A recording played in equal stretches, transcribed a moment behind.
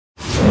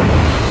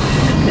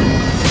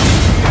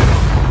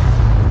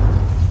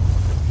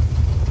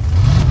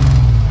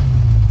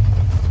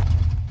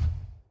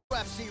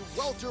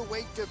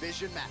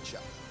division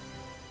matchup.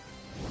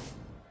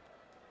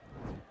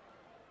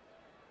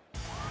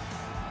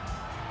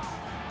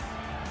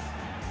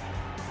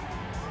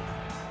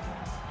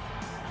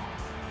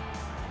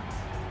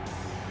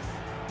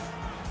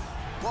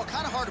 Well,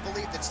 kind of hard to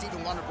believe that Stephen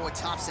Wonderboy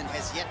Thompson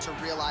has yet to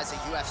realize a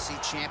UFC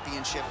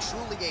championship.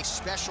 Truly a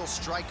special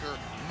striker.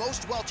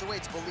 Most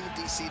welterweights believe,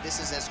 DC, this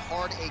is as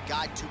hard a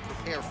guy to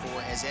prepare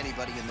for as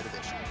anybody in the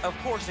division. Of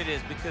course it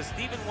is, because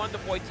Stephen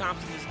Wonderboy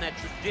Thompson is in that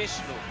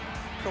traditional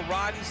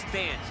karate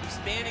stance. He's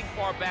standing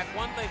far back,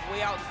 one leg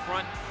way out in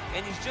front,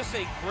 and he's just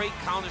a great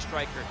counter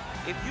striker.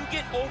 If you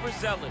get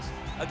overzealous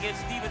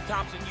against Stephen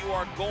Thompson, you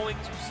are going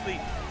to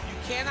sleep. You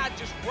cannot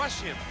just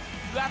rush him.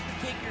 You have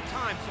to take your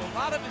time. So a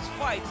lot of his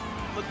fights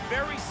look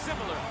very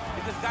similar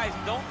because guys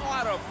don't know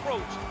how to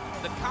approach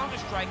the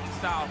counter-striking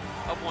style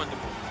of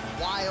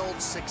Wonderboy.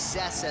 Wild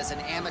success as an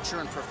amateur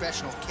and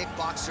professional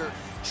kickboxer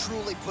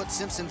truly put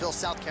Simpsonville,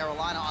 South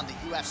Carolina on the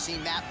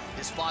UFC map.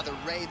 His father,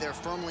 Ray, there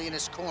firmly in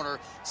his corner.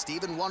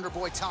 Stephen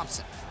Wonderboy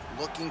Thompson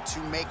looking to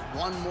make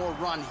one more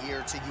run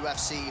here to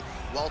UFC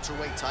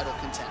welterweight title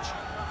contention.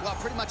 Well,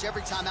 pretty much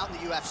every time out in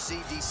the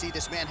UFC, DC,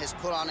 this man has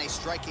put on a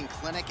striking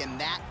clinic, and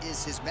that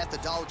is his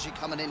methodology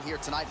coming in here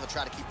tonight. He'll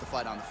try to keep the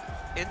fight on the field.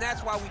 And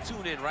that's why we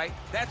tune in, right?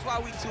 That's why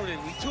we tune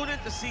in. We tune in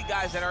to see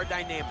guys that are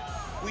dynamic.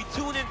 We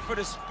tune in for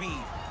the speed.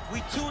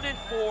 We tune in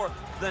for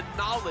the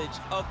knowledge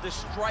of the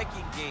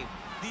striking game,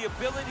 the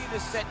ability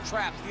to set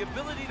traps, the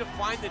ability to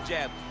find the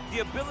jab, the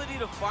ability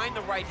to find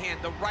the right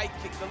hand, the right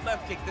kick, the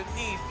left kick, the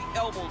knees, the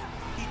elbows.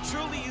 He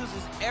truly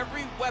uses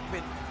every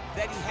weapon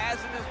that he has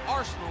in his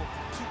arsenal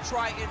to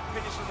try and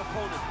finish his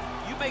opponent.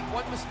 You make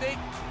one mistake,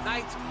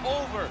 night's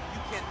over.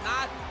 You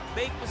cannot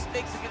make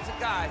mistakes against a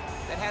guy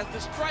that has the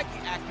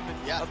striking acumen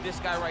of this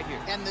guy right here.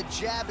 And the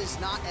jab is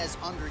not as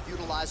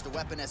underutilized a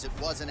weapon as it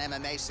was in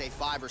MMA, say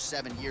 5 or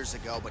 7 years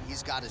ago, but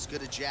he's got as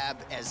good a jab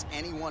as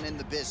anyone in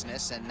the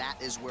business, and that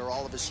is where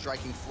all of his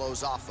striking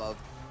flows off of.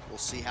 We'll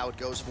see how it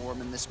goes for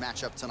him in this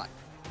matchup tonight.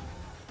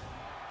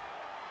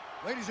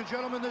 Ladies and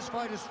gentlemen, this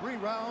fight is 3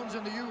 rounds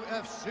in the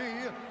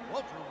UFC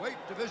welterweight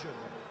division.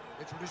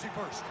 Introducing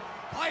first,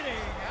 fighting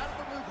out of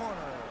the blue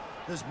corner.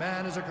 This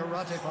man is a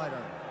karate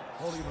fighter,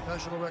 holding a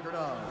professional record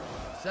of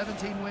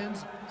 17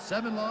 wins,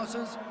 7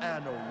 losses,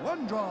 and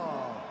 1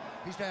 draw.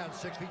 He stands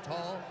 6 feet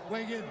tall,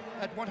 weighing in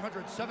at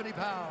 170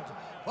 pounds.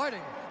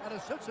 Fighting out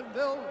of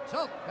Simpsonville,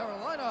 South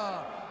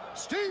Carolina,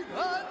 Stephen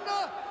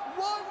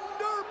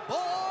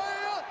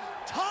Wonderboy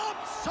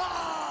Thompson!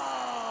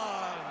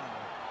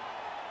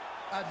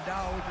 And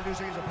now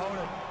introducing his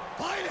opponent,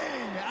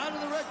 fighting out of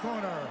the red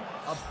corner,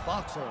 a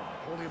boxer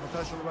holding a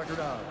professional record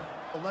of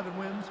 11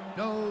 wins,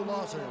 no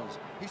losses.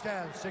 He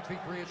stands 6 feet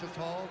 3 inches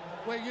tall,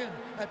 weighing in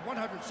at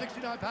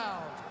 169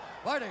 pounds.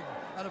 Fighting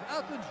out of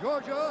Athens,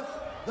 Georgia,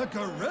 the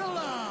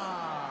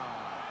Gorilla.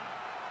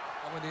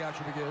 And when the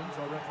action begins,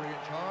 our referee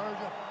in charge,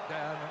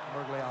 Dan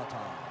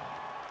Mergliata.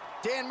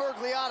 Dan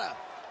Mergliata.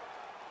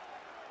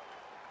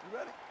 You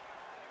ready?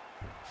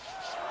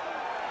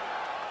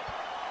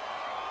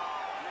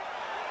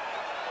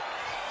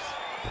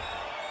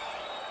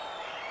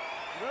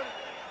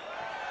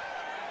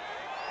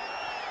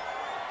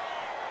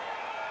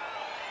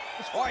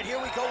 All right,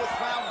 here we go with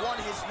round 1.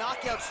 His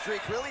knockout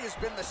streak really has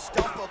been the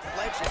stuff of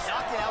legends,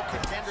 knocking out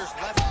contenders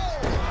left.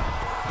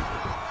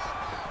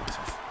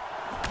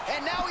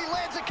 And now he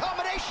lands a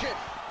combination.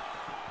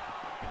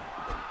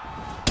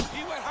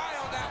 He went high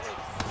on that one.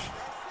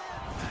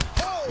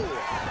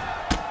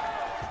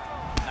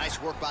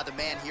 Nice work by the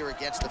man here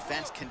against the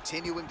fence,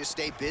 continuing to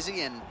stay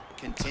busy and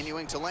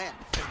continuing to land.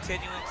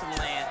 Continuing to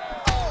land.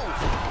 Oh!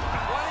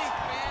 What a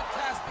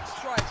fantastic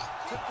strike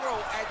to throw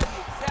at the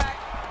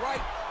exact right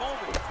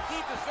moment. He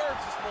deserves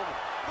this moment.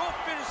 Go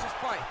finish his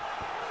fight.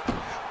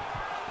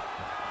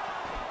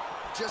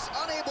 Just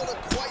unable to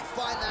quite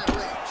find that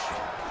range.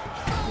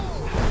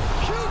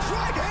 Huge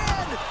right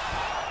hand!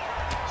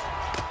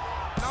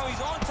 Now he's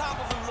on top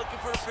of him looking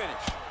for the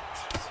finish.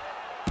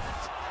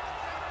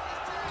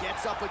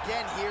 Gets up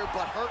again here,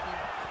 but hurting.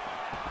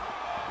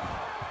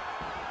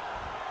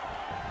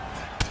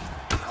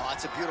 Oh,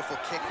 that's a beautiful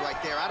kick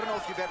right there. I don't know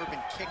if you've ever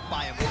been kicked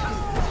by him.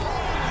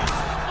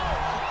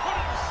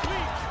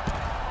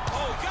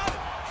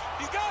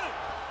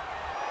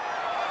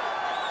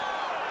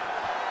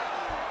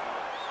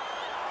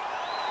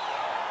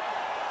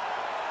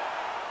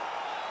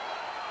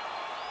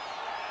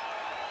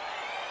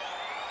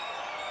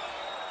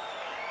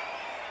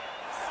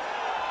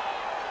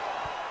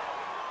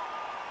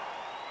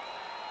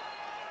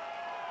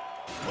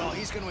 Well,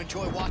 he's going to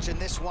enjoy watching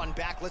this one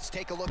back. Let's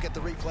take a look at the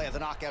replay of the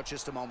knockout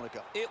just a moment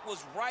ago. It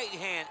was right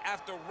hand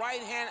after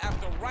right hand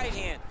after right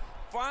hand.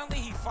 Finally,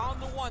 he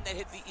found the one that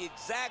hit the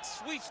exact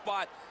sweet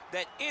spot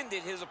that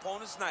ended his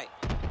opponent's night.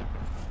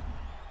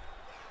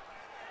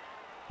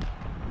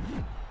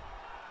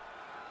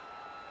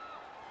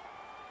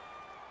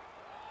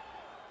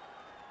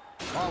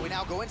 All right, we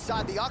now go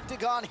inside the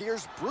octagon.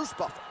 Here's Bruce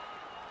Buffer.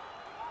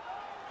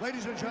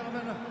 Ladies and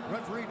gentlemen,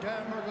 referee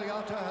Dan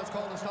Mergliata has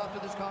called a stop to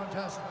this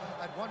contest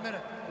at 1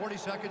 minute, 40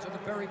 seconds of the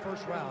very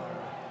first round.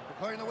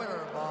 Declaring the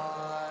winner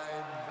by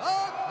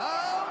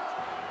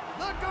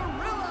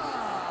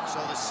Gorilla. So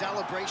the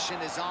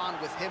celebration is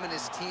on with him and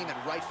his team, and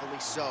rightfully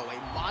so.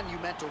 A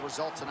monumental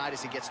result tonight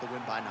as he gets the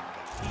win by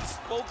knockout. He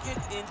spoke it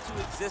into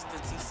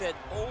existence. He said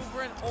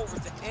over and over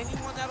to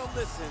anyone that'll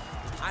listen,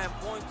 I am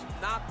going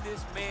to knock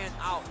this man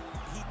out.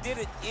 He did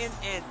it in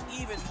an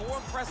even more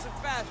impressive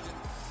fashion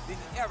than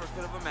he ever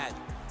could have imagined.